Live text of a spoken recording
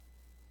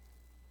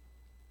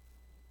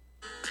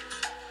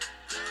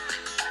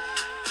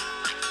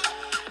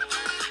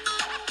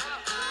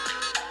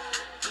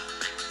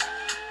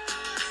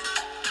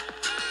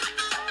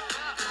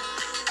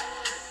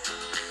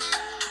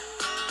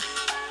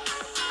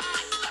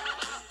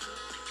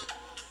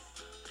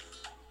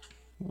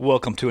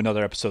Welcome to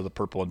another episode of the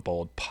Purple and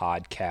Bold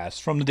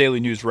podcast. From the Daily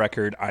News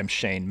Record, I'm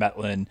Shane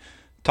Metlin,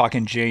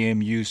 talking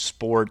JMU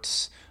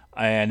sports.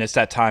 And it's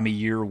that time of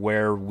year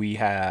where we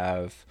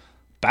have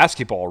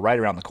basketball right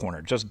around the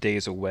corner, just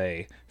days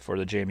away for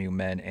the JMU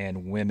men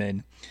and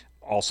women.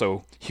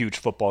 Also, huge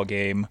football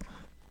game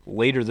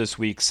later this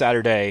week,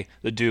 Saturday,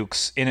 the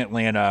Dukes in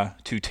Atlanta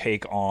to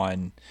take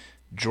on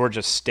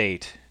Georgia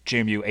State.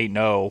 JMU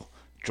 8-0,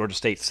 Georgia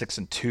State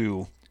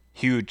 6-2.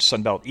 Huge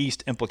Sun Belt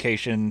East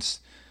implications.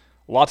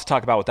 A lot to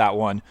talk about with that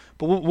one,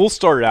 but we'll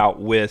start it out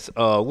with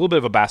a little bit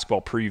of a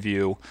basketball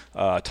preview,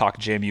 talk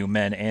JMU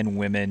men and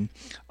women.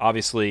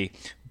 Obviously,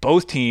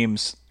 both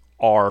teams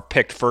are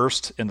picked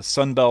first in the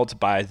Sun Belt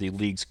by the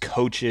league's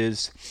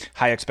coaches.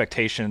 High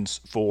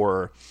expectations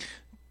for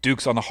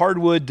Dukes on the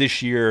hardwood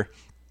this year.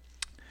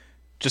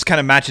 Just kind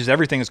of matches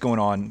everything that's going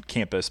on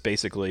campus,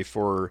 basically,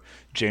 for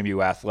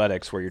JMU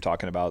athletics, where you're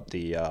talking about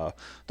the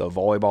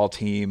volleyball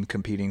team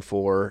competing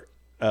for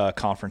a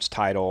conference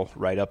title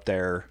right up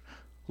there,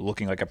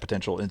 looking like a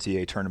potential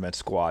NCAA tournament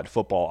squad.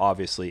 Football,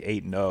 obviously,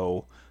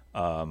 8-0,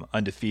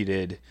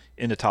 undefeated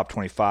in the top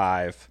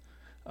 25.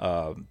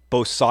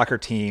 Both soccer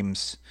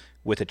teams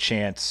with a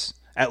chance,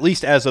 at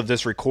least as of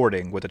this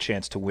recording, with a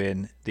chance to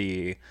win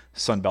the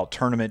Sun Belt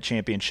Tournament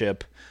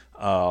Championship.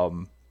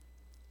 And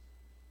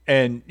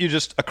you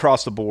just,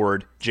 across the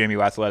board,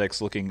 JMU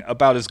athletics looking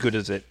about as good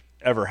as it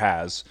ever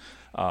has,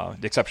 the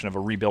exception of a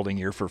rebuilding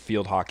year for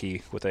field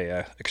hockey with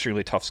a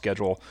extremely tough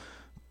schedule.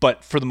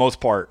 But for the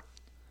most part,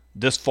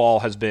 this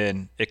fall has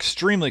been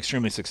extremely,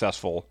 extremely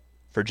successful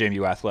for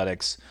JMU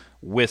athletics,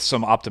 with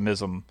some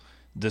optimism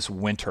this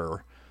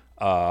winter.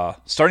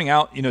 Starting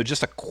out,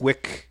 just a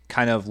quick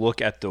kind of look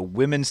at the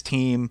women's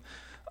team.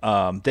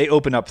 They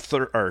open up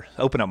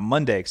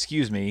Monday,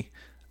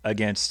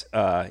 against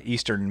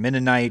Eastern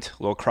Mennonite,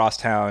 a little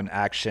crosstown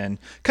action.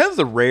 Kind of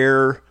the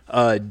rare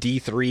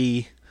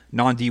D3,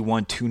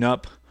 non-D1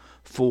 tune-up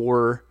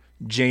for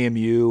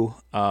JMU.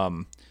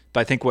 But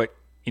I think what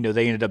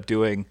they ended up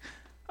doing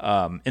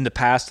in the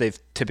past, they've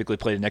typically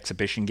played an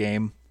exhibition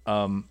game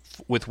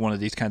with one of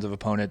these kinds of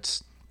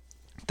opponents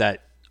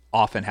that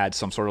often had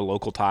some sort of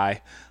local tie,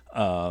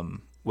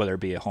 whether it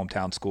be a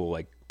hometown school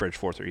like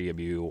Bridgeforth or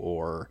EMU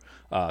or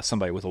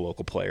somebody with a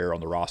local player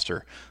on the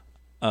roster.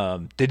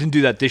 They didn't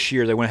do that this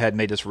year. They went ahead and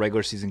made this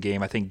regular season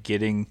game. I think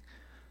getting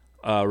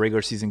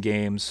regular season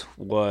games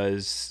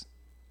was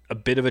a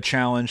bit of a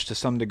challenge to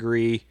some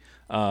degree,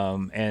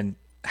 and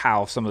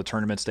how some of the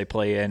tournaments they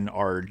play in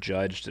are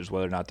judged as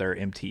whether or not they're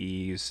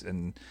MTEs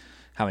and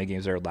how many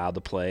games they're allowed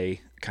to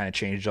play kind of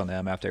changed on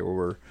them after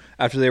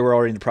they were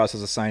already in the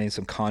process of signing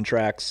some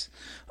contracts.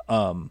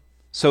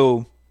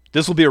 So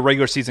this will be a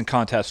regular season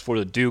contest for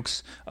the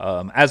Dukes.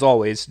 As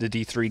always, the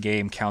D3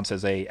 game counts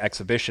as a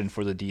exhibition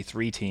for the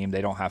D3 team.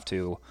 They don't have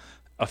to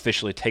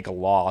officially take a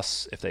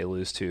loss if they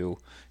lose to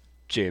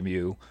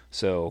JMU.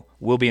 So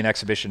will be an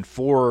exhibition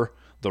for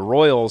the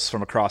Royals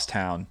from across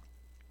town.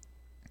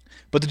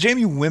 But the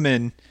JMU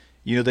women,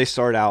 they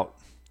start out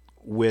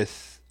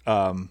with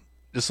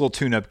this little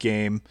tune-up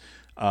game.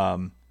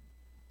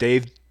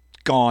 They've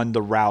gone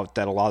the route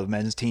that a lot of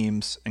men's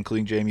teams,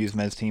 including JMU's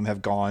men's team,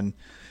 have gone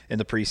in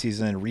the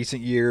preseason in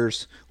recent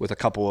years, with a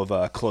couple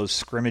of close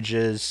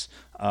scrimmages.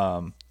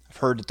 I've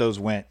heard that those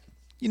went,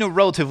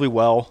 relatively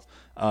well.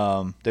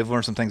 They've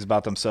learned some things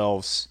about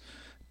themselves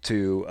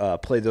to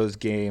play those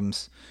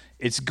games.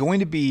 It's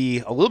going to be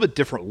a little bit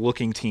different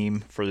looking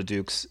team for the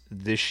Dukes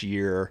this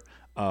year.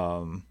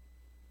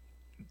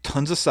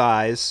 Tons of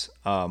size,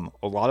 a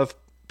lot of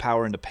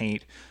power in the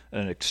paint,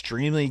 an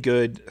extremely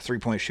good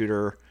three-point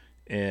shooter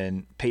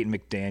in Peyton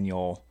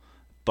McDaniel.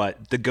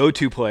 But the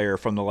go-to player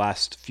from the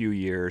last few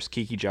years,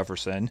 Kiki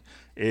Jefferson,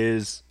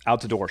 is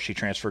out the door. She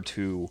transferred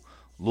to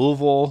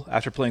Louisville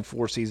after playing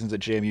 4 seasons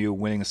at JMU,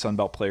 winning the Sun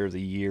Belt Player of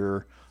the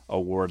Year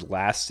award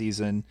last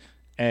season.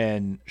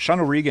 And Sean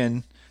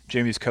O'Regan,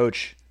 JMU's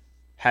coach,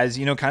 has,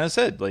 kind of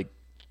said, the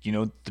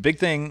big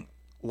thing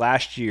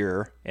last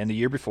year and the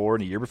year before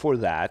and the year before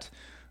that,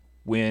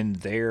 when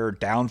they're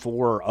down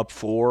 4 or up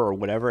 4 or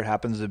whatever it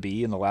happens to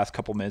be in the last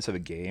couple minutes of a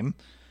game,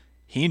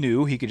 he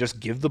knew he could just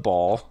give the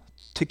ball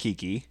to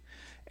Kiki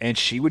and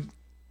she would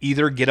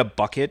either get a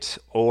bucket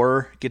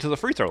or get to the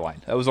free throw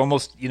line. That was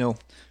almost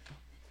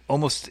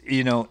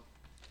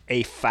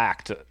a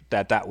fact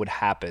that would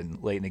happen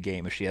late in the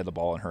game if she had the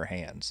ball in her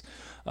hands.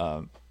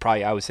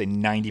 Probably, I would say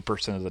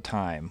 90% of the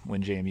time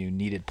when JMU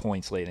needed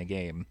points late in a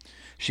game,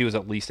 she was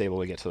at least able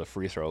to get to the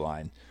free throw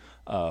line.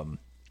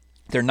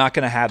 They're not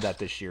going to have that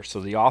this year, so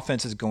the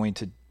offense is going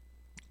to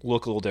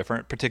look a little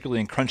different, particularly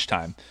in crunch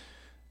time.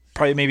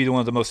 Probably maybe one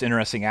of the most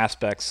interesting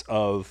aspects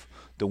of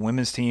the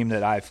women's team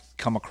that I've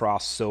come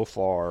across so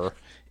far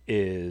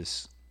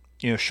is,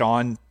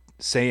 Sean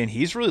saying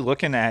he's really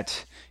looking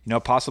at,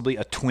 possibly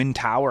a twin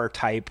tower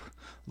type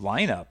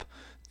lineup,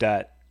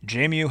 that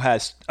JMU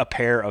has a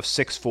pair of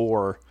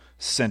 6'4"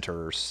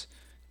 centers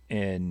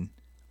in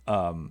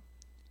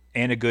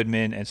Anna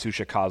Goodman and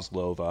Susha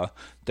Kozlova.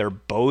 They're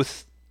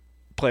both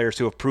players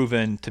who have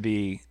proven to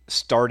be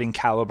starting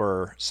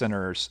caliber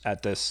centers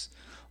at this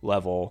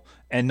level,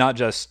 and not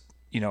just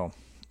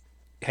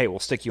hey, we'll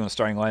stick you in the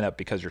starting lineup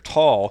because you're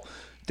tall,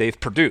 they've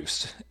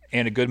produced.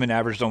 Anna Goodman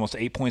averaged almost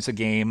 8 points a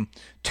game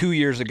 2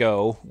 years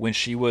ago when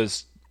she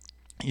was,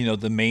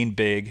 the main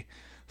big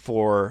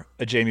for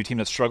a JMU team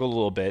that struggled a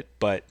little bit,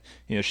 but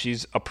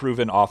she's a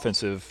proven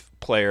offensive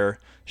player.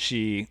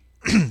 She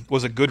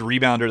was a good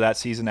rebounder that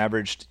season,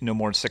 averaged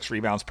more than 6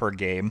 rebounds per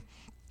game,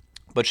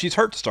 but she's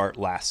hurt to start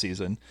last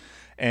season.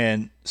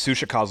 And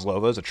Susha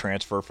Kozlova is a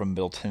transfer from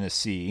Middle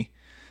Tennessee.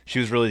 She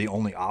was really the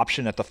only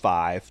option at the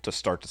 5 to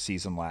start the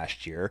season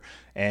last year,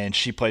 and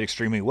she played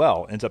extremely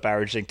well. Ends up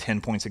averaging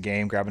 10 points a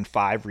game, grabbing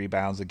 5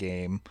 rebounds a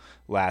game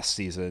last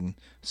season.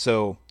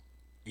 So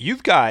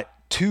you've got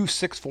 2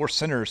 6'4"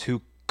 centers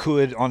who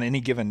could, on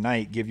any given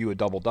night, give you a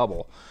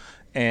double-double.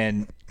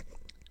 And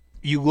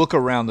you look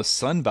around the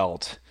Sun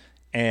Belt,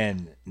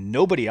 and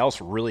nobody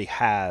else really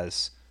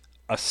has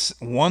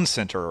one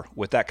center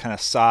with that kind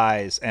of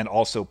size and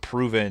also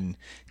proven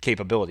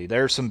capability.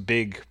 There are some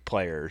big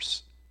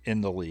players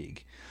in the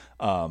league.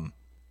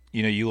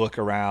 You look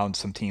around,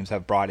 some teams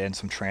have brought in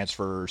some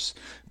transfers,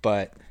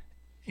 but,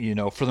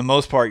 for the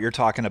most part, you're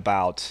talking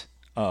about,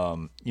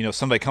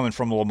 somebody coming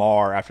from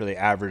Lamar after they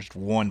averaged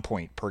 1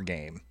 point per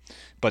game,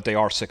 but they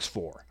are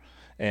 6'4".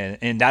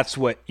 And that's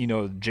what,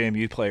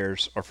 JMU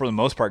players are for the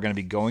most part going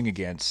to be going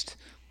against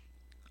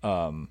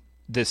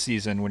this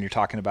season when you're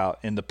talking about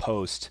in the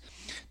post.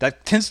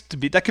 That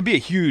could be a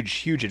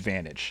huge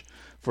advantage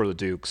for the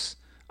Dukes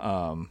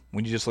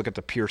when you just look at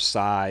the pure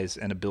size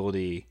and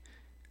ability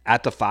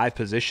at the 5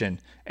 position.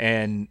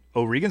 And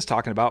O'Regan's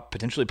talking about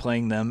potentially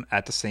playing them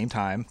at the same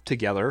time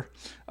together.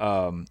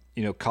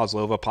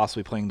 Kozlova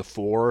possibly playing the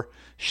 4.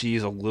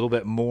 She's a little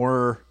bit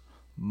more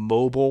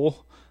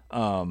mobile.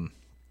 But,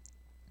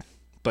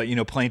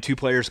 playing 2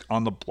 players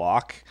on the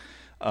block,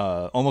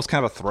 almost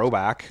kind of a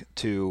throwback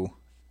to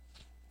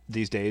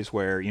these days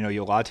where, a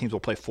lot of teams will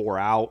play 4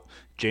 out.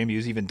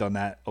 JMU's even done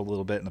that a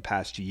little bit in the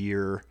past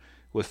year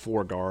with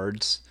 4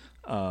 guards.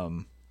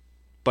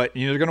 But,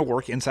 they're going to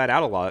work inside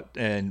out a lot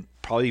and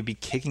probably be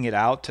kicking it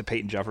out to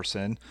Peyton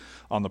Jefferson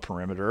on the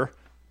perimeter.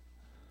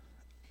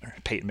 Or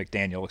Peyton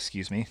McDaniel,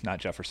 excuse me, not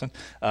Jefferson.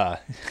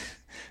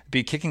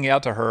 Be kicking it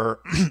out to her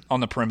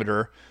on the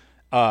perimeter,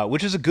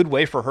 which is a good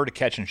way for her to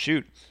catch and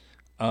shoot.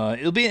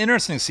 It'll be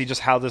interesting to see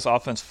just how this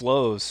offense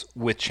flows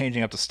with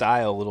changing up the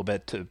style a little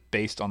bit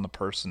based on the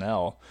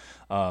personnel.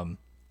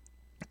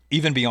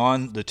 Even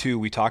beyond the 2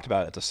 we talked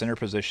about at the center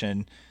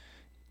position,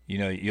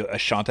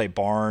 Ashante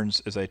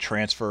Barnes is a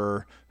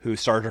transfer who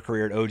started her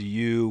career at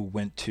ODU,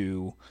 went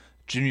to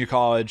junior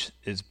college,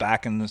 is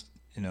back in the,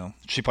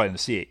 she played in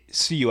the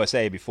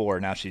CUSA before.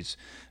 Now she's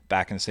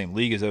back in the same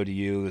league as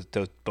ODU,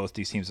 both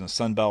these teams in the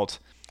Sun Belt.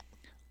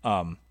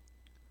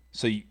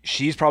 So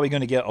she's probably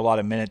going to get a lot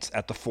of minutes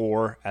at the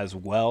 4 as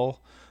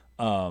well.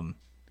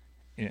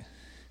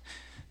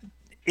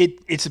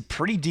 It's a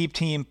pretty deep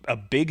team, a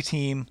big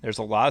team. There's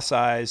a lot of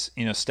size.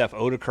 Steph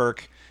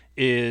Odekirk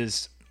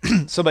is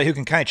somebody who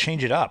can kind of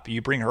change it up.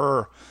 You bring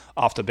her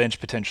off the bench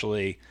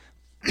potentially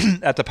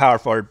at the power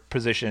forward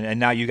position, and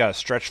now you got a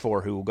stretch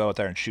 4 who will go out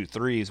there and shoot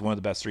threes, one of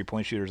the best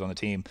 3-point shooters on the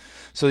team.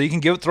 So you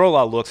can throw a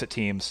lot of looks at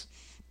teams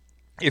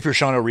if you're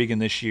Sean O'Regan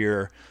this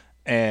year.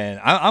 And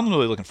I'm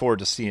really looking forward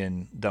to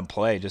seeing them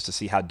play just to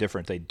see how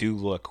different they do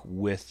look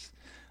with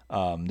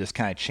this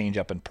kind of change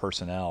up in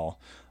personnel.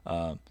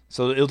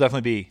 So it'll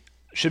definitely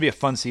should be a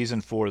fun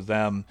season for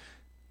them.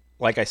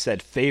 Like I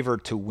said,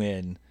 favored to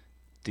win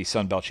the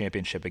Sun Belt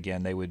Championship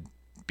again. They would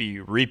be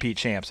repeat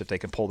champs if they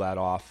can pull that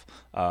off.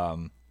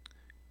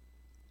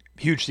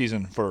 Huge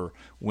season for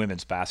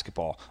women's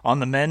basketball. On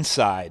the men's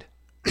side,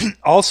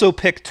 also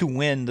picked to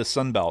win the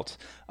Sun Belt.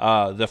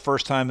 The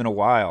first time in a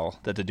while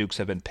that the Dukes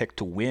have been picked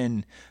to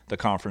win the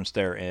conference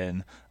they're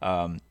in.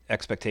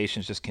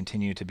 Expectations just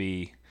continue to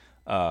be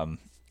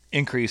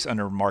increase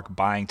under Mark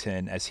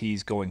Byington as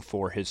he's going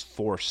for his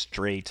 4th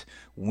straight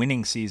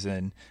winning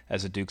season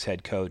as a Dukes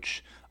head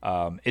coach.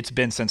 It's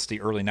been since the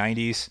early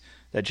 90s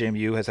that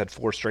JMU has had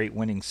 4 straight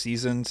winning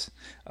seasons.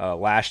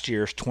 Last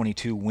year's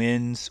 22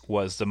 wins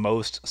was the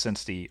most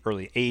since the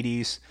early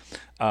 80s.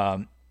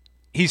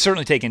 He's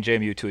certainly taken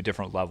JMU to a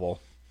different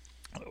level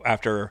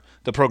after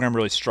the program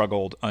really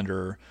struggled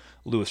under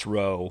Lewis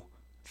Rowe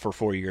for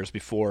 4 years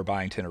before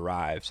Byington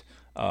arrived.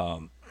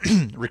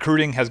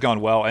 Recruiting has gone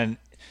well, and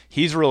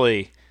he's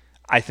really,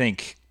 I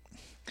think,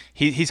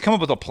 he's come up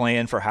with a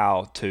plan for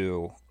how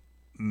to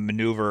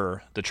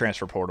maneuver the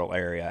transfer portal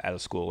area at a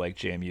school like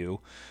JMU.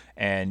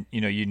 And,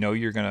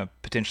 you're going to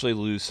potentially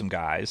lose some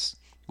guys,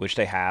 which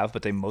they have,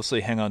 but they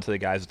mostly hang on to the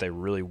guys that they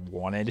really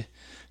wanted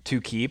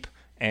to keep.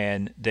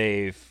 And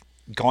they've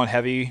gone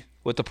heavy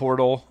with the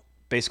portal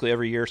basically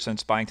every year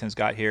since Byington's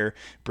got here,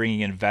 bringing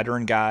in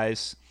veteran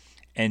guys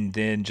and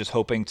then just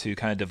hoping to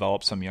kind of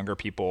develop some younger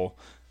people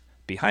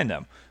behind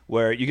them,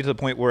 where you get to the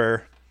point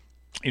where,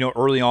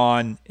 early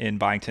on in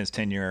Byington's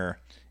tenure,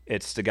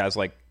 it's the guys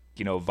like,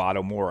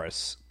 Vado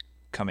Morris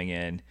coming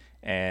in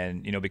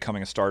and,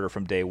 becoming a starter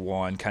from day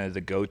one, kind of the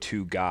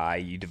go-to guy.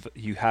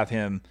 You have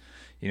him,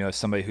 as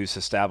somebody who's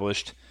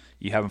established.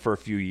 You have him for a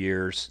few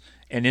years.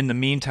 And in the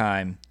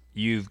meantime,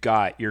 you've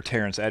got your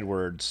Terrence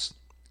Edwards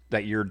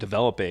that you're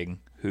developing,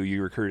 who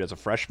you recruited as a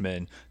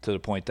freshman, to the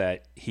point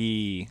that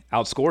he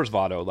outscores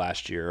Votto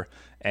last year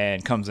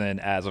and comes in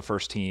as a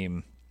first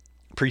team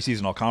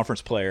preseason all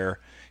conference player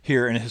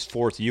here in his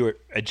fourth year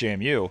at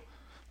JMU.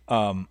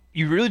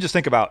 You really just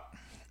think about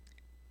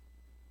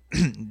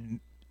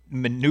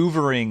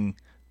maneuvering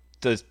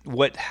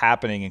what's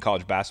happening in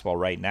college basketball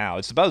right now.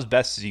 It's about as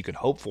best as you can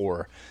hope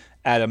for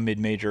at a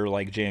mid-major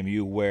like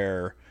JMU,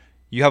 where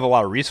you have a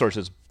lot of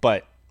resources,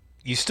 but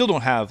you still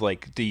don't have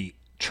like the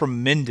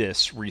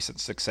tremendous recent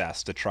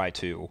success to try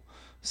to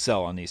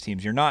sell on these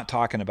teams. You're not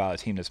talking about a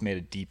team that's made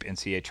a deep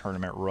NCAA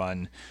tournament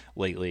run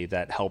lately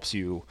that helps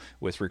you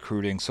with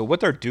recruiting. So what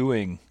they're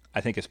doing,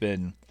 I think, has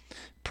been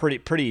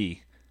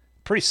pretty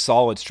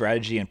solid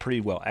strategy and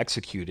pretty well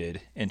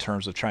executed in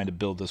terms of trying to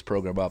build this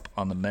program up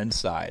on the men's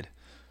side.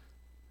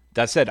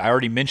 That said, I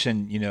already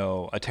mentioned,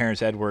 a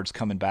Terrence Edwards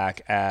coming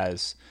back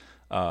as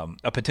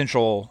a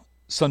potential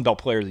Sun Belt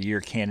Player of the Year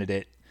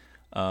candidate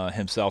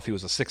himself. He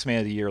was a Sixth Man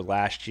of the Year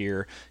last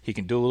year. He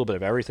can do a little bit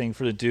of everything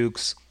for the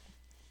Dukes.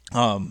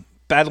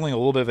 Battling a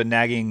little bit of a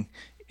nagging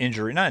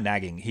injury. Not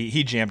nagging.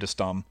 He jammed his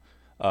thumb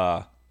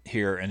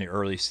here in the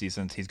early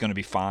seasons. He's going to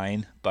be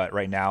fine, but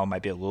right now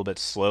might be a little bit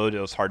slowed. It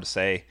was hard to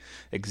say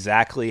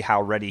exactly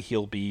how ready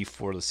he'll be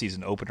for the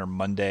season opener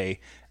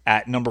Monday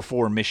at number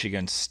 4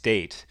 Michigan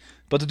State.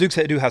 But the Dukes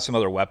do have some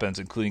other weapons,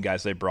 including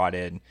guys they brought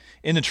in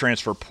the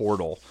transfer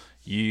portal.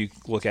 You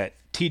look at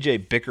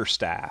TJ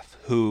Bickerstaff,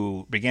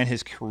 who began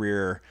his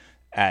career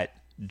at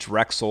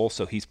Drexel,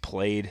 so he's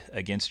played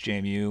against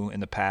JMU in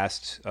the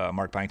past.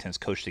 Mark Byington has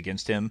coached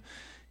against him.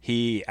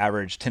 He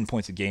averaged 10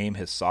 points a game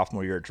his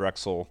sophomore year at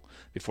Drexel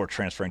before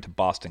transferring to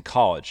Boston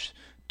College.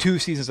 2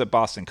 seasons at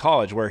Boston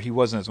College where he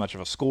wasn't as much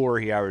of a scorer.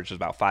 He averaged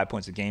about 5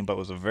 points a game, but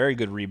was a very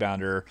good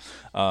rebounder,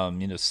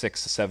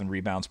 6 to 7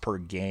 rebounds per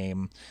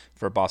game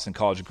for Boston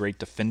College. A great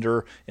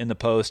defender in the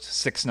post,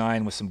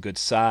 6'9", with some good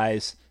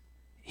size.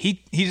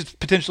 He's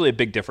potentially a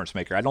big difference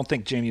maker. I don't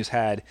think JMU's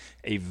had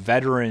a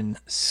veteran,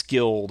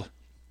 skilled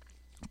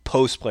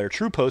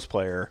true post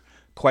player,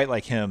 quite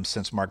like him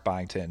since Mark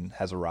Byington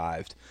has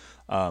arrived.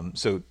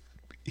 So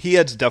he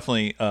adds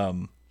definitely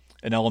an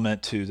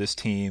element to this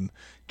team.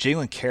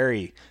 Jalen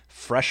Carey,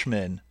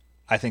 freshman,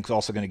 I think is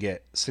also going to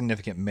get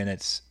significant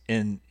minutes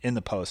in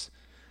the post.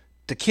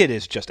 The kid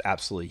is just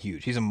absolutely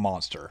huge. He's a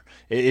monster.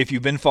 If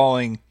you've been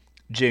following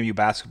JMU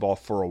basketball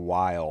for a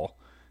while,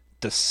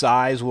 the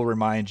size will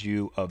remind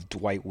you of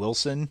Dwight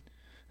Wilson,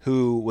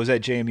 who was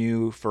at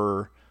JMU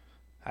for,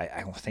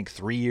 I think,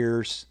 3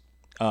 years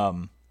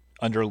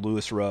under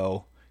Louis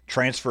Rowe,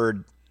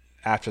 transferred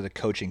after the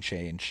coaching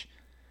change,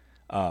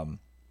 and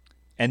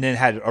then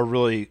had a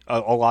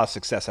lot of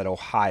success at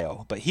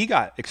Ohio. But he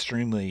got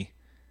extremely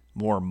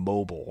more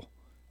mobile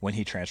when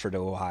he transferred to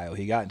Ohio.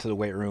 He got into the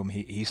weight room.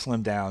 He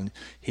slimmed down.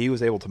 He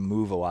was able to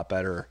move a lot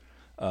better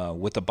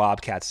with the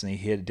Bobcats than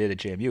he did at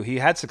JMU. He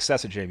had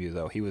success at JMU,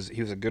 though. He was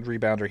a good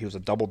rebounder. He was a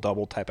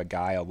double-double type of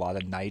guy a lot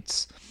of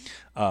nights.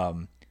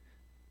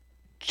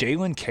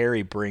 Jalen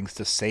Carey brings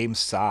the same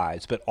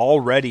size, but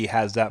already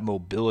has that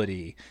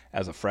mobility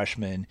as a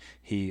freshman.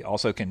 He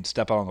also can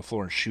step out on the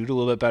floor and shoot a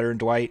little bit better than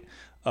Dwight.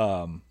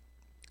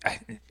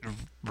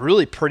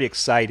 Really pretty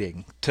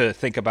exciting to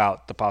think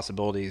about the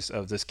possibilities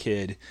of this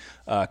kid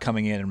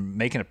coming in and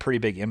making a pretty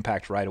big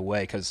impact right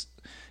away, because,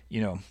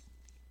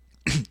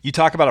 you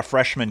talk about a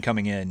freshman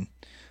coming in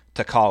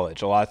to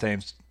college. A lot of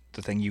times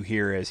the thing you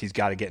hear is he's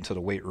got to get into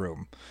the weight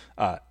room.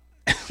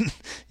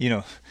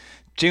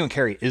 Jalen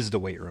Carey is the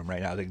weight room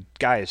right now. The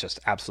guy is just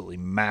absolutely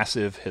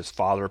massive. His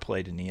father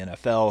played in the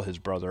NFL. His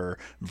brother,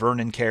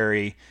 Vernon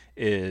Carey,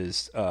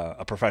 is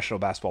a professional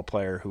basketball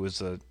player who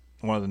was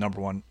one of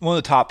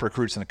the top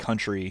recruits in the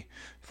country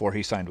before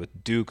he signed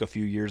with Duke a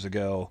few years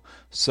ago.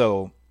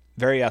 So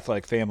very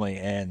athletic family,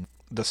 and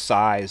the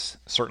size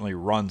certainly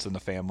runs in the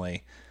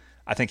family.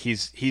 I think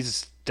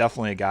he's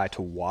definitely a guy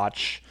to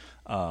watch.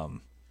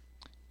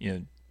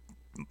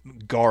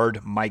 Guard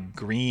Mike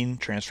Green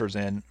transfers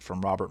in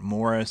from Robert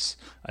Morris,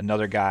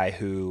 another guy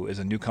who is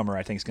a newcomer.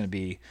 I think is going to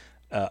be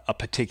a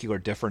particular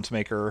difference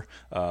maker,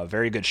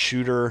 very good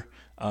shooter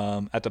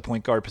at the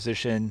point guard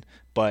position,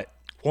 but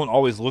won't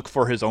always look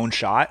for his own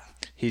shot.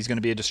 He's going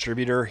to be a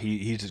distributor.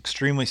 He's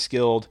extremely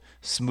skilled,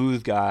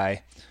 smooth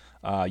guy.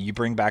 You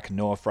bring back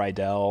Noah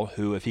Friedel,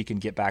 who, if he can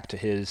get back to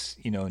his,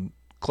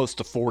 close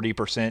to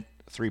 40%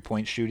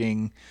 three-point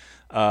shooting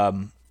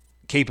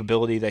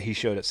capability that he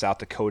showed at South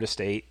Dakota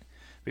State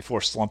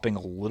before slumping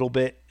a little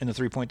bit in the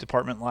three-point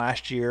department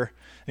last year.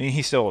 I mean,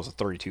 he still was a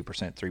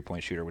 32%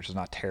 three-point shooter, which is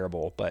not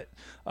terrible, but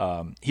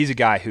he's a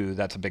guy who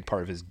that's a big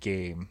part of his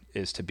game,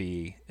 is to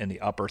be in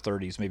the upper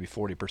 30s, maybe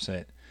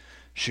 40%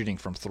 shooting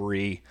from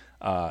three.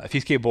 If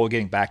he's capable of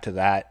getting back to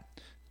that,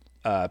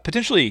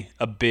 potentially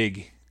a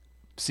big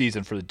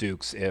season for the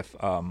Dukes if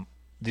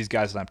these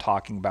guys that I'm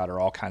talking about are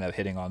all kind of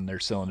hitting on their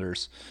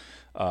cylinders.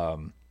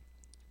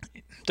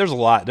 there's a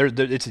lot.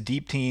 It's a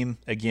deep team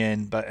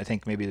again, but I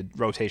think maybe the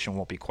rotation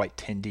won't be quite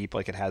 10 deep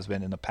like it has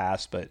been in the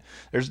past. But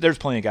there's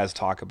plenty of guys to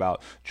talk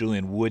about.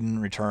 Julian Wooden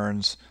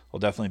returns, will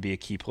definitely be a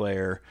key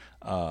player.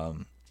 Guy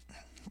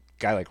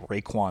like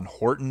Raekwon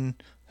Horton,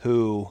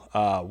 who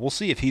we'll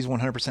see if he's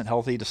 100%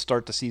 healthy to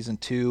start the season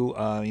too.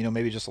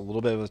 Maybe just a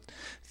little bit of a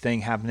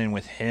thing happening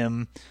with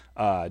him.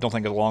 I don't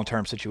think it's a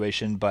long-term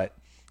situation, but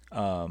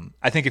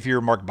I think if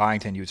you're Mark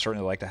Byington, you would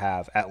certainly like to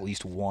have at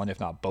least one, if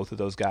not both of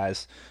those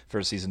guys for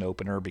a season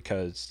opener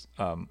because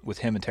with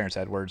him and Terrence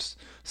Edwards,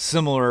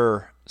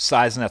 similar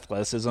size and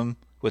athleticism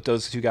with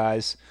those two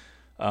guys.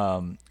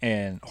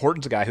 And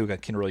Horton's a guy who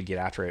can really get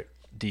after it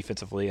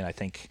defensively, and I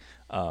think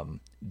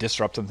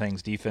disrupt some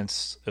things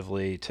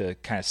defensively to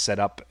kind of set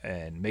up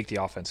and make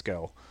the offense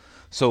go.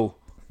 So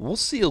we'll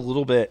see a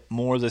little bit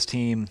more of this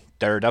team.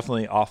 They're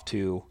definitely off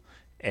to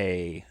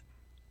a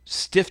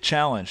stiff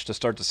challenge to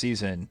start the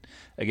season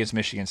against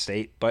Michigan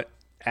State. But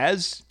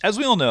as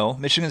we all know,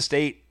 Michigan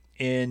State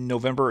in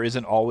November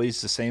isn't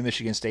always the same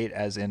Michigan State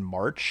as in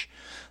March.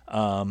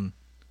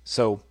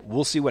 So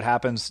we'll see what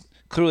happens.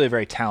 Clearly a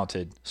very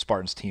talented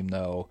Spartans team,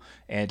 though,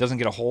 and it doesn't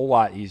get a whole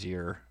lot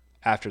easier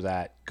after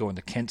that going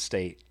to Kent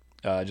State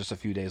just a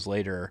few days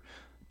later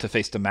to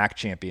face the MAC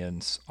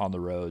champions on the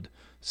road.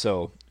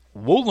 So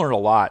we'll learn a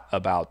lot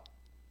about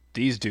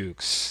these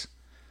Dukes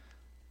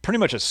pretty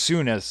much as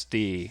soon as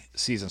the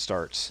season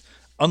starts.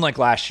 Unlike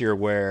last year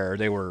where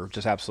they were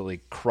just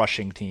absolutely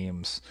crushing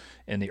teams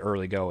in the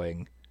early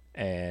going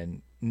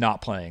and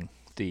not playing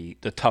the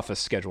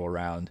toughest schedule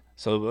around.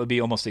 So it would be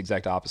almost the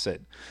exact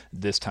opposite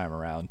this time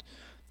around.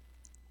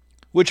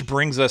 Which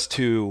brings us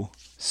to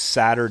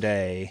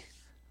Saturday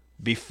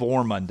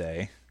before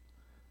Monday.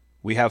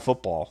 We have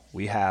football.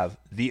 We have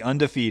the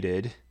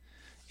undefeated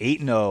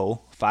 8-0,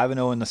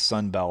 5-0 in the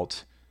Sun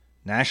Belt,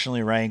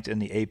 nationally ranked in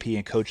the AP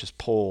and coaches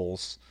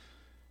polls.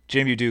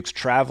 JMU Dukes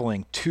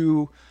traveling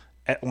to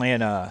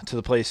Atlanta to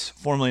the place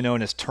formerly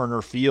known as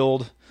Turner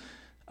Field,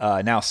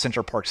 now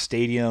Center Park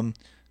Stadium,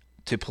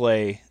 to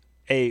play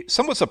a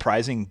somewhat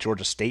surprising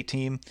Georgia State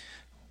team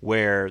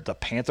where the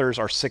Panthers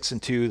are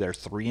 6-2, they're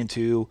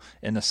 3-2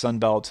 in the Sun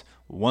Belt.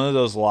 One of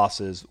those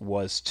losses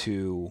was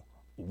to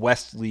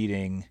West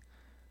leading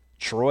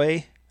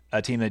Troy,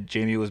 a team that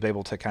JMU was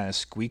able to kind of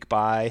squeak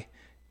by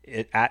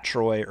at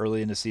Troy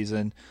early in the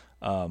season.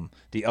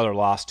 The other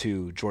loss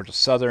to Georgia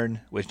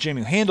Southern, which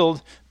JMU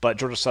handled, but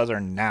Georgia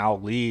Southern now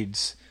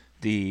leads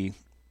the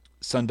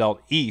Sun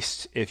Belt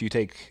East if you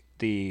take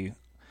the,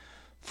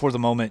 for the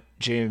moment,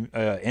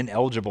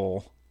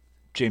 ineligible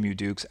JMU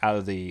Dukes out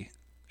of the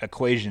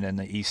equation in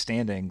the East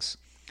standings.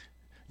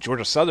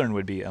 Georgia Southern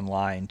would be in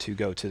line to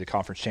go to the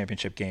conference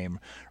championship game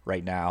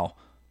right now.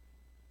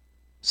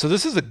 So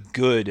this is a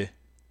good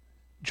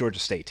Georgia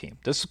State team.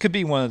 This could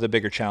be one of the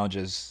bigger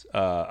challenges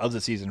of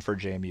the season for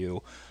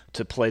JMU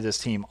to play this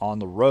team on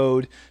the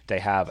road. They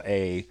have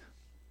a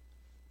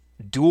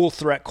dual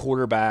threat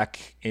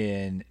quarterback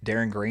in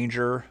Darren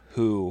Granger,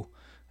 who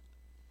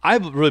I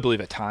really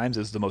believe at times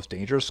is the most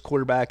dangerous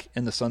quarterback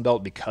in the Sun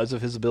Belt because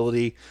of his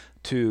ability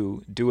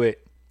to do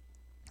it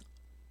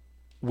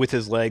with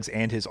his legs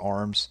and his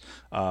arms.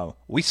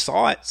 We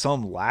saw it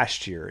some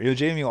last year.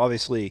 JMU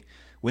obviously,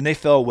 when they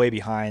fell way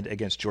behind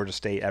against Georgia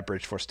State at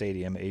Bridgeport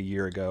Stadium a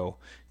year ago,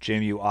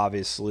 JMU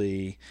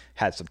obviously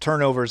had some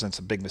turnovers and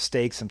some big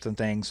mistakes and some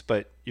things,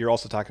 but you're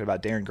also talking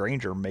about Darren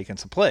Granger making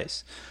some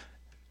plays.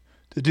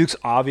 The Dukes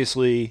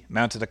obviously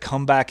mounted a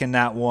comeback in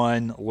that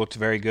one, looked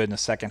very good in the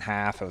second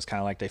half. It was kind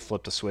of like they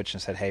flipped a switch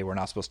and said, hey, we're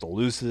not supposed to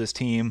lose to this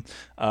team.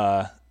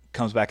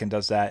 Comes back and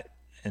does that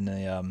in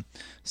the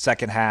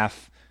second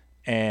half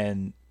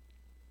and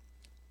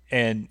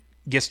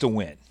gets to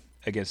win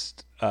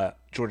against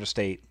Georgia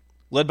State,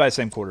 led by the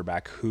same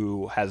quarterback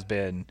who has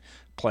been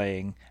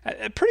playing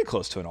at pretty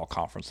close to an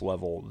all-conference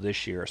level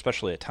this year,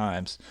 especially at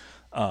times.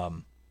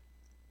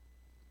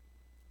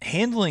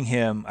 Handling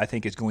him, I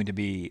think, is going to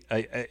be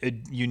a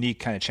unique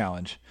kind of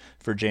challenge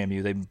for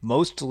JMU. They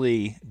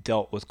mostly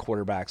dealt with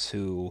quarterbacks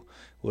who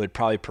would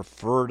probably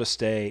prefer to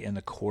stay in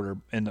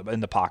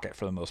the pocket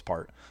for the most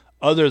part,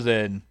 other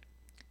than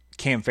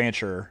Cam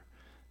Fancher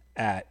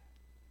at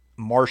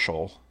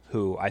Marshall,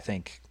 who I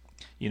think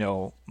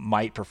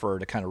might prefer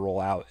to kind of roll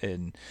out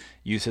and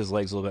use his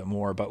legs a little bit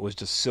more, but was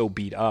just so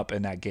beat up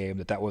in that game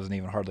that wasn't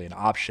even hardly an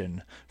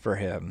option for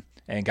him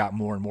and got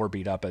more and more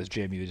beat up as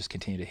JMU just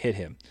continued to hit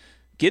him.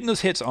 Getting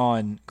those hits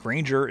on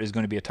Granger is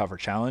going to be a tougher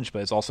challenge,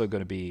 but it's also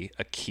going to be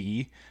a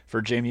key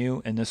for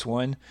JMU in this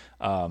one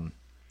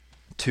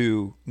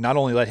to not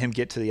only let him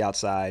get to the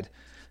outside,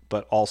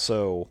 but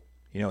also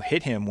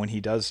hit him when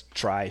he does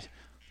try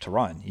to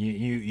run.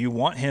 You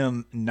want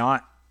him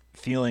not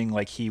feeling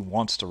like he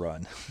wants to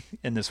run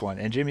in this one.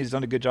 And JMU's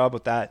done a good job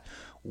with that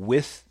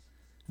with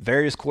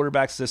various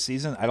quarterbacks this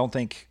season. I don't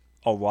think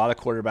a lot of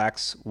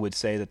quarterbacks would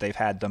say that they've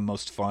had the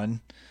most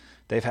fun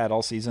they've had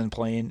all season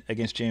playing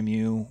against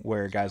JMU,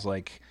 where guys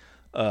like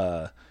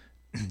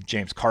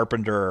James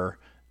Carpenter,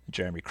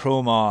 Jeremy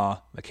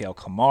Croma, Mikhail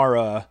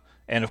Kamara,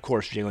 and of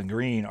course Jalen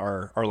Green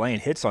are laying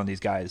hits on these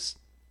guys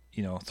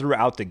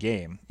throughout the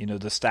game.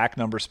 The stack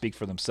numbers speak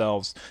for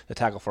themselves. The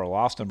tackle for a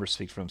loss numbers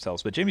speak for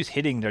themselves. But JMU's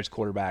hitting their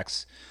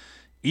quarterbacks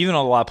even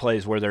on a lot of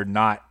plays where they're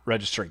not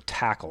registering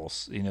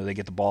tackles. They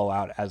get the ball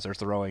out as they're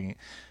throwing,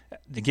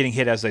 they're getting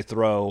hit as they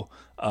throw.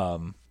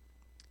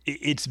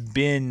 It's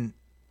been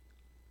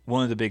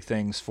one of the big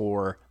things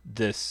for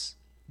this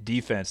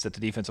defense that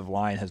the defensive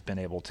line has been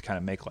able to kind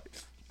of make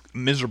life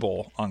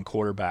miserable on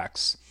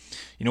quarterbacks.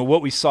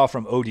 What we saw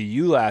from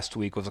ODU last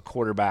week was a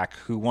quarterback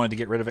who wanted to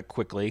get rid of it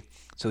quickly,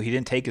 so he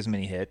didn't take as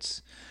many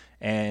hits,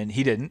 and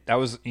he didn't. That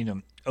was,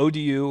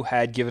 ODU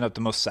had given up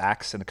the most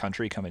sacks in the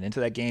country coming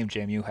into that game.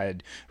 JMU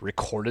had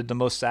recorded the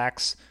most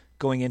sacks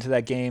going into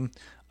that game.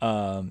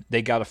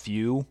 They got a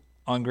few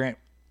on Grant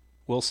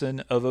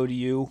Wilson of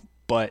ODU,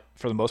 but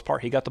for the most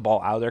part, he got the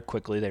ball out of there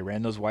quickly. They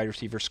ran those wide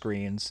receiver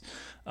screens.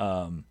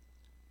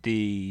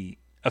 The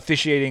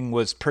officiating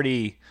was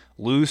pretty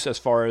loose as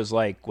far as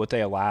like what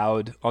they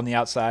allowed on the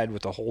outside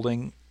with the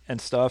holding and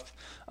stuff.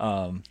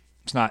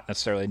 It's not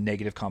necessarily a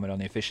negative comment on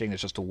the officiating.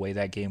 It's just the way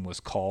that game was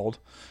called.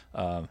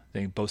 I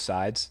think both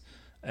sides.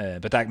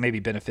 But that maybe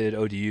benefited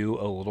ODU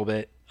a little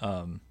bit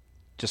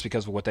just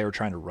because of what they were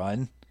trying to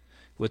run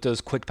with those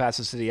quick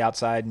passes to the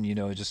outside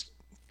and, just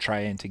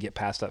trying to get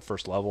past that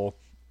first level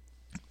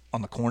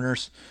on the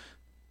corners.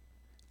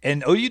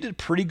 And ODU did a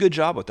pretty good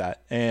job with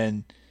that.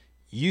 And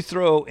you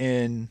throw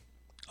in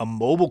a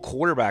mobile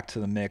quarterback to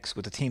the mix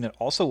with a team that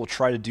also will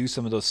try to do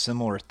some of those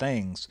similar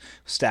things,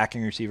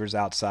 stacking receivers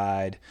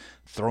outside,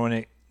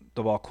 throwing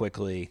the ball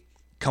quickly,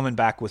 coming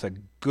back with a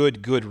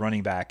good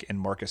running back in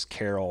Marcus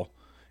Carroll,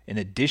 in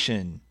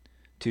addition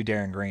to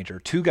Darren Granger,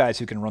 two guys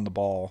who can run the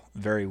ball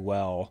very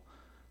well.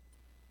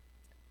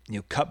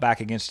 Cut back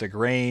against the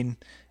grain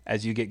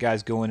as you get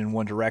guys going in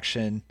one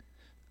direction.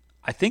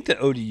 I think that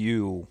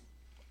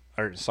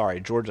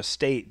Georgia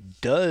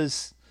State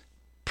does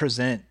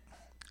present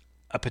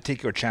a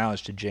particular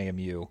challenge to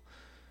JMU.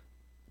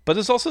 But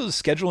there's also the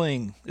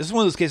scheduling. This is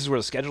one of those cases where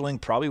the scheduling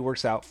probably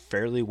works out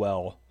fairly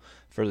well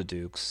for the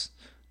Dukes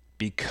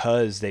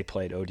because they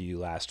played ODU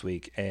last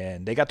week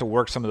and they got to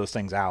work some of those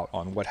things out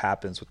on what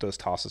happens with those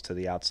tosses to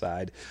the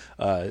outside,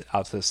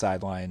 out to the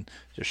sideline,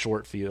 just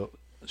short,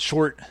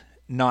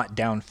 not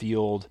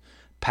downfield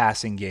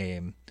passing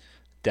game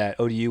that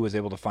ODU was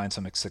able to find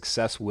some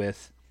success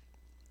with.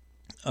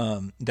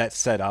 That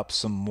set up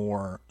some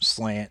more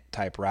slant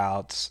type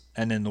routes,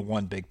 and then the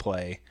one big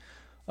play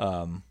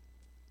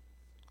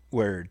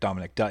where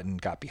Dominic Dutton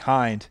got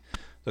behind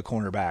the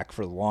cornerback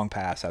for the long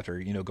pass after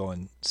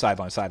going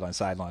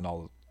sideline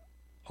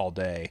all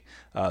day.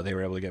 They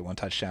were able to get one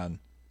touchdown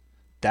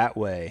that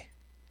way.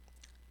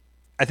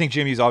 I think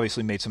JMU's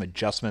obviously made some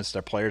adjustments.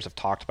 Their players have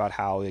talked about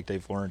how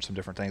they've learned some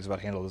different things about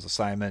handling those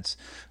assignments.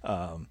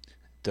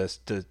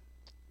 The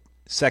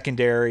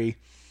secondary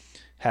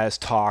has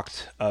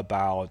talked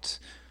about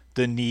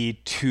the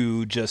need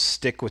to just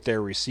stick with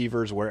their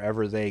receivers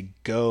wherever they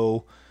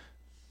go.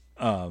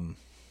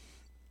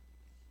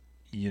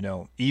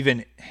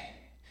 Even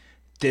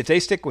if they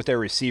stick with their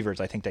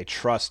receivers, I think they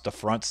trust the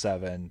front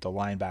seven, the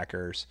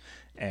linebackers,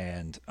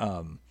 and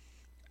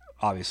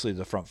obviously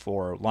the front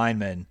four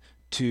linemen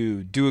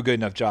to do a good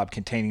enough job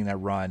containing that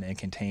run and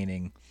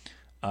containing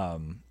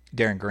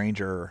Darren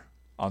Granger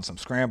on some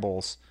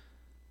scrambles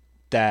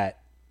that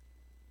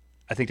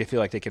I think they feel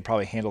like they could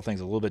probably handle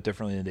things a little bit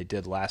differently than they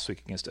did last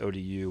week against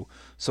ODU.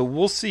 So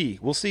we'll see.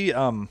 We'll see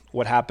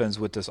what happens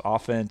with this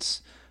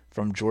offense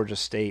from Georgia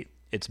State.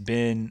 It's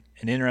been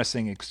an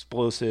interesting,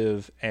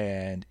 explosive,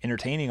 and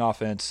entertaining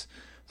offense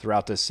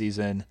throughout this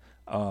season.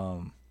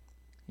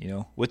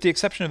 With the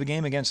exception of a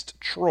game against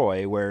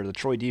Troy, where the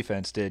Troy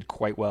defense did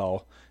quite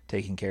well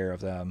taking care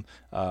of them.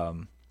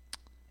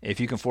 If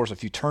you can force a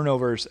few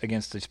turnovers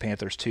against these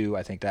Panthers too,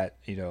 I think that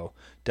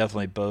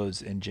definitely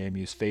bodes in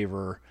JMU's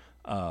favor.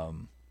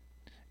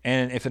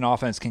 And if an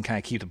offense can kind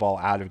of keep the ball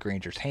out of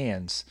Granger's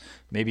hands,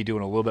 maybe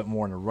doing a little bit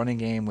more in the running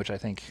game, which I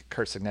think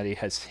Curt Cignetti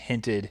has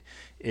hinted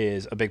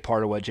is a big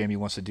part of what JMU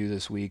wants to do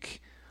this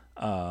week.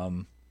 At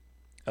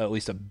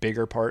least a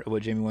bigger part of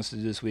what JMU wants to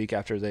do this week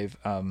after they've,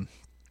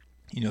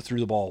 threw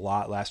the ball a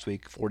lot last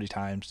week, 40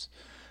 times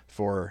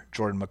for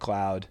Jordan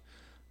McLeod.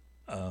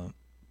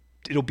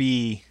 It'll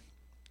be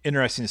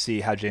interesting to see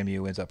how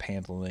JMU ends up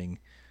handling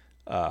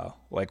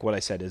like what I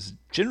said is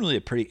generally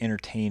a pretty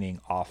entertaining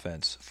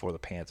offense for the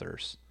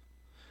Panthers.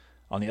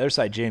 On the other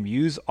side,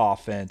 JMU's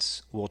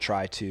offense will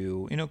try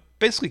to,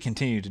 basically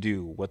continue to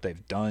do what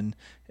they've done.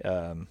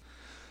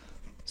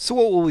 So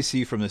what will we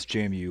see from this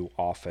JMU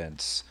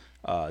offense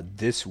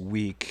this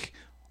week?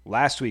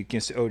 Last week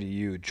against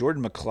ODU,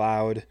 Jordan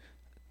McLeod,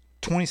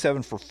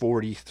 27 for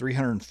 40,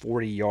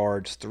 340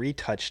 yards, 3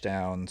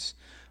 touchdowns,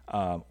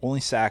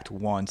 only sacked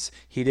once.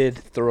 He did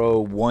throw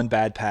one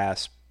bad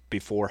pass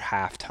before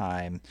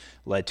halftime,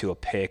 led to a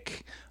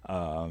pick.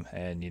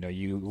 And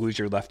you lose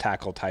your left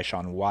tackle,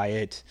 Tyshawn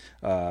Wyatt,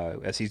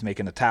 as he's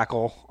making the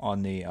tackle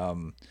on the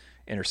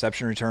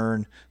interception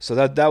return. So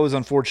that was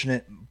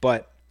unfortunate,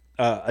 but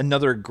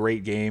another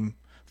great game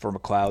for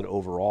McLeod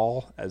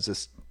overall, as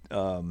this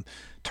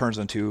turns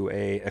into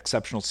a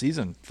exceptional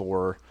season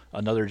for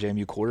another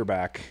JMU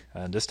quarterback.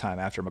 This time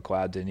after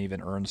McLeod didn't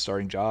even earn the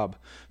starting job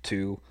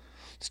to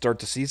start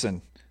the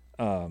season.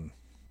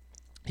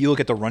 You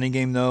look at the running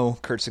game, though.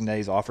 Curt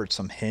Cignetti's offered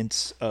some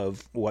hints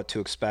of what to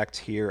expect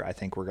here. I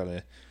think we're going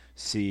to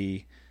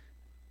see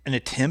an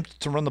attempt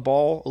to run the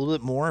ball a little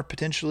bit more,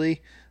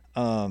 potentially.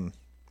 Coming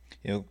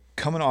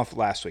off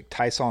last week,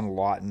 Tyson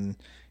Lawton,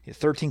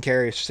 13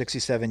 carries,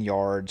 67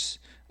 yards,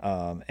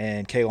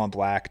 and Kaelon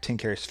Black, 10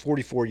 carries,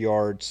 44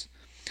 yards.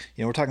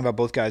 We're talking about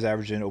both guys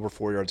averaging over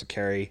 4 yards a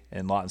carry.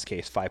 In Lawton's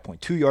case,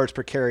 5.2 yards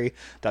per carry.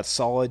 That's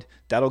solid.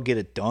 That'll get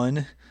it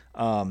done.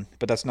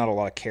 But that's not a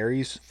lot of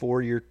carries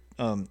for your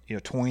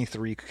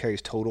 23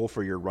 carries total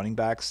for your running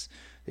backs.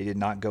 They did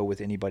not go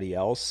with anybody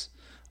else.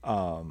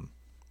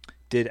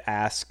 Did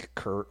ask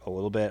Curt a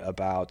little bit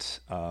about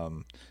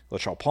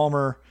LaTrell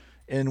Palmer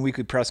in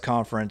weekly press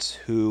conference,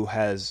 who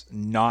has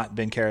not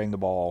been carrying the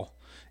ball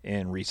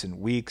in recent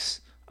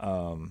weeks.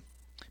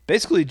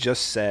 Basically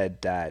just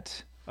said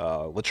that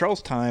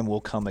LaTrell's time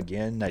will come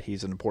again, that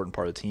he's an important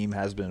part of the team,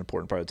 has been an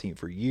important part of the team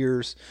for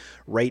years.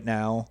 Right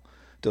now,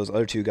 those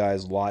other two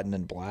guys, Lawton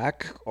and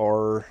Black,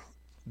 are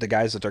the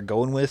guys that they're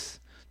going with.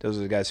 Those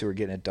are the guys who are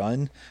getting it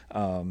done.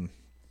 And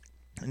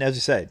as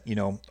you said,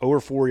 over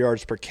 4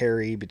 yards per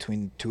carry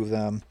between two of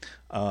them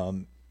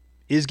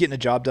is getting a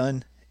job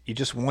done. You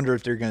just wonder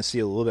if they're going to see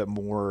a little bit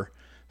more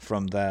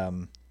from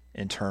them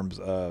in terms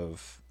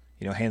of,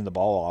 handing the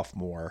ball off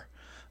more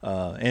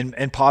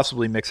and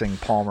possibly mixing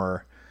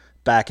Palmer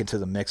back into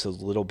the mix a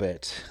little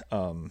bit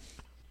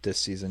this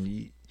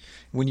season.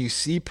 When you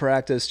see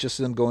practice, just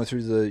them going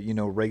through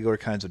the, regular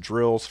kinds of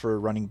drills for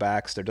running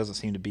backs, there doesn't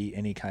seem to be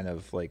any kind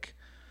of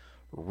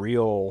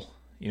real,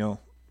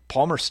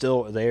 Palmer's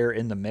still there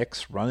in the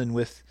mix, running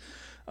with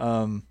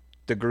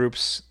the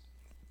groups.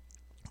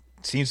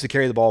 Seems to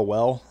carry the ball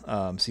well.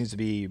 Seems to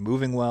be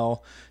moving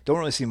well. Don't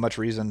really see much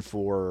reason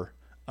for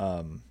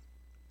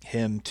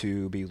him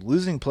to be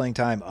losing playing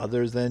time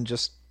other than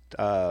just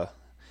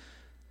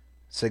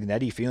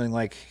Cignetti feeling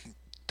like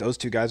those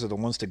two guys are the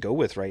ones to go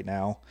with right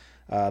now.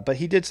 But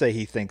he did say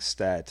he thinks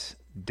that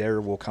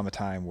there will come a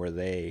time where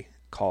they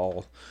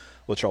call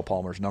LaTrell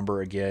Palmer's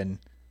number again.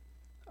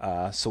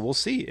 So we'll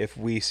see if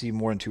we see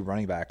more than two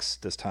running backs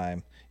this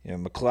time.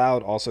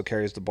 McLeod also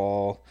carries the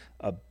ball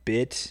a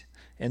bit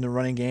in the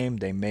running game.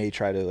 They may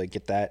try to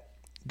get that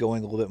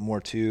going a little bit more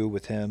too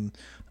with him.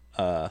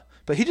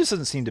 But he just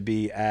doesn't seem to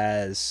be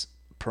as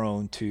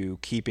prone to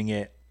keeping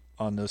it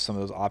on some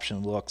of those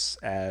option looks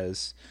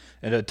as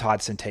Todd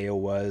Centeio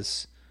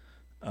was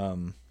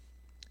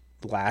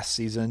last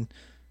season.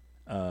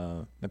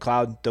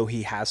 McLeod, though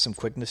he has some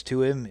quickness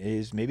to him,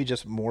 is maybe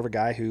just more of a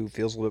guy who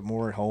feels a little bit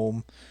more at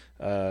home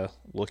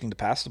looking to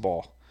pass the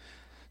ball.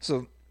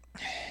 So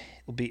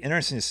it'll be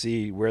interesting to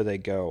see where they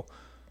go.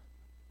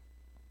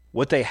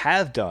 What they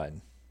have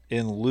done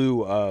in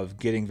lieu of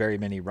getting very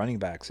many running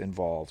backs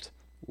involved,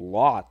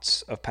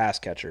 lots of pass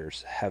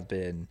catchers have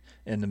been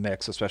in the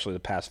mix, especially the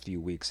past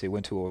few weeks. They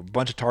went to a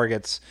bunch of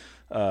targets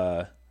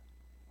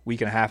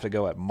week and a half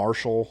ago at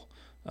Marshall,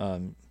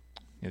 2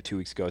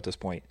 weeks ago at this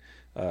point,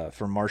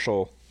 for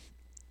Marshall,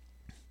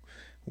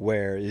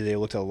 where they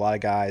looked at a lot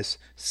of guys.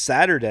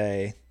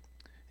 Saturday,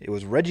 it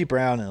was Reggie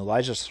Brown and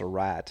Elijah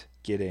Surratt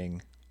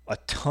getting a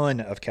ton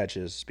of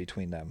catches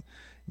between them.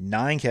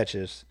 9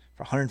 catches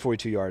for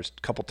 142 yards,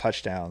 a couple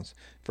touchdowns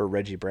for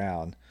Reggie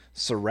Brown.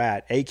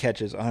 Surratt, 8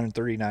 catches,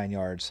 139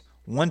 yards,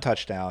 1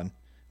 touchdown.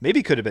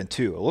 Maybe could have been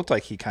 2. It looked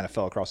like he kind of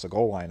fell across the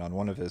goal line on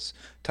one of his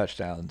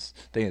touchdowns.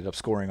 They ended up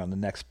scoring on the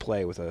next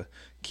play with a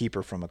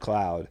keeper from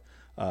McLeod.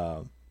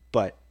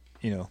 But,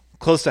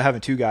 close to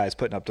having 2 guys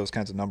putting up those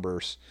kinds of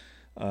numbers.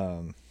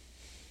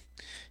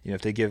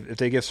 If they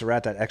give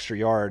Surratt that extra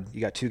yard,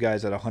 you got 2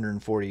 guys at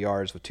 140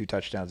 yards with 2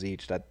 touchdowns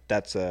each.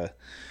 That's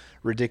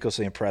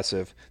ridiculously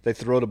impressive. They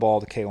throw the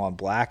ball to Kaelon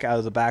Black out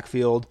of the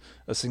backfield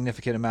a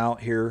significant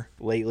amount here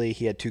lately.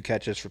 He had 2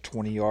 catches for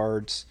 20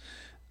 yards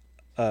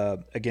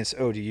against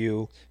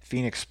ODU.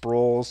 Phoenix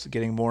Sproles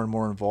getting more and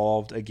more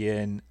involved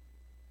again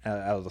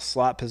out of the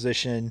slot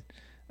position.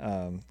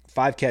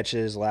 5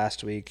 catches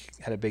last week,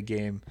 had a big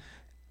game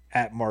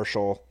at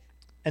Marshall.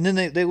 And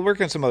then they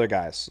work on some other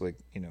guys,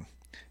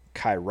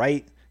 Kai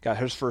Wright got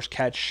his first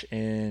catch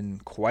in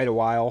quite a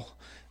while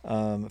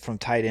from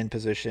tight end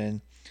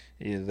position.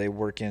 They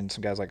work in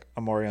some guys like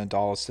Amarion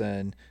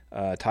Dollison,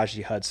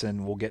 Taji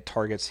Hudson will get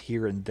targets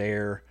here and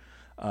there.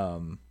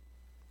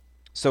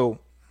 So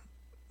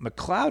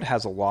McLeod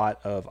has a lot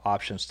of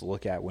options to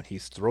look at when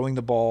he's throwing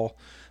the ball.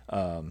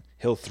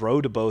 He'll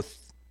throw to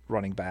both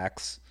running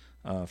backs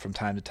from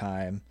time to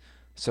time.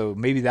 So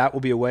maybe that will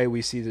be a way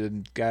we see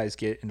the guys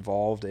get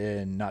involved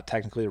in not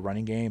technically a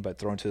running game, but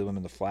throwing to them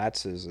in the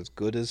flats is as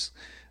good as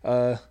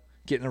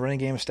getting the running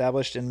game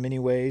established in many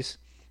ways.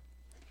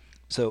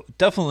 So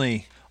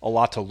definitely a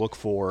lot to look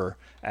for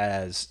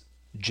as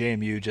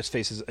JMU just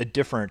faces a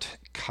different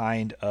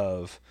kind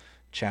of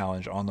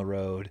challenge on the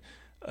road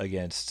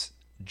against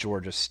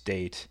Georgia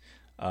State.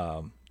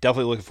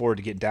 Definitely looking forward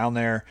to getting down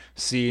there,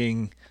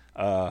 seeing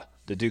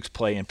the Dukes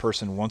play in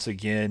person once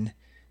again,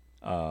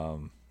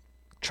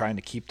 trying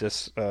to keep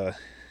this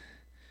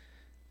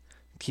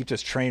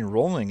train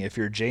rolling. If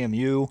you're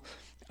JMU,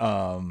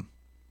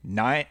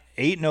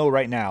 8-0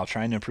 right now,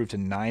 trying to improve to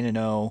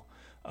 9-0.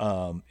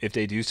 If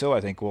they do so,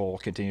 I think we'll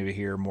continue to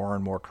hear more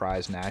and more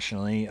cries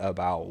nationally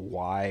about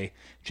why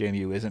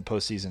JMU isn't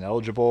postseason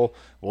eligible.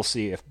 We'll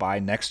see if by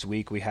next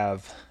week we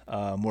have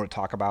more to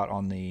talk about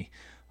on the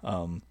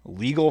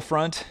legal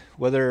front,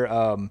 whether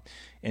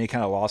any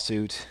kind of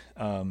lawsuit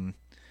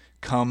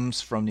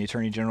comes from the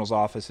Attorney General's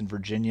office in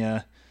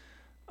Virginia.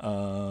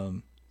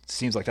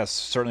 Seems like that's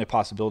certainly a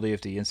possibility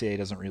if the NCAA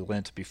doesn't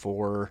relent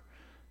before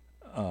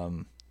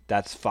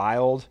that's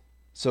filed.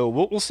 So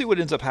we'll see what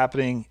ends up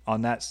happening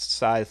on that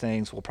side of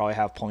things. We'll probably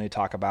have plenty to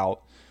talk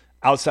about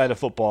outside of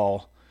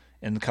football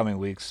in the coming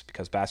weeks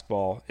because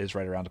basketball is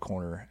right around the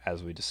corner,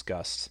 as we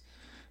discussed.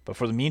 But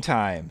for the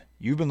meantime,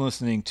 you've been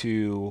listening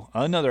to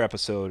another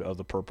episode of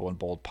the Purple and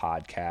Bold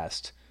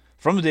podcast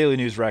from the Daily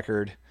News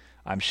Record.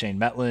 I'm Shane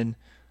Metlin,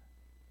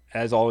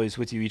 as always,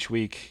 with you each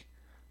week,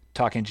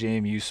 talking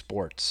JMU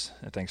sports.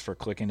 And thanks for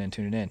clicking and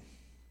tuning in.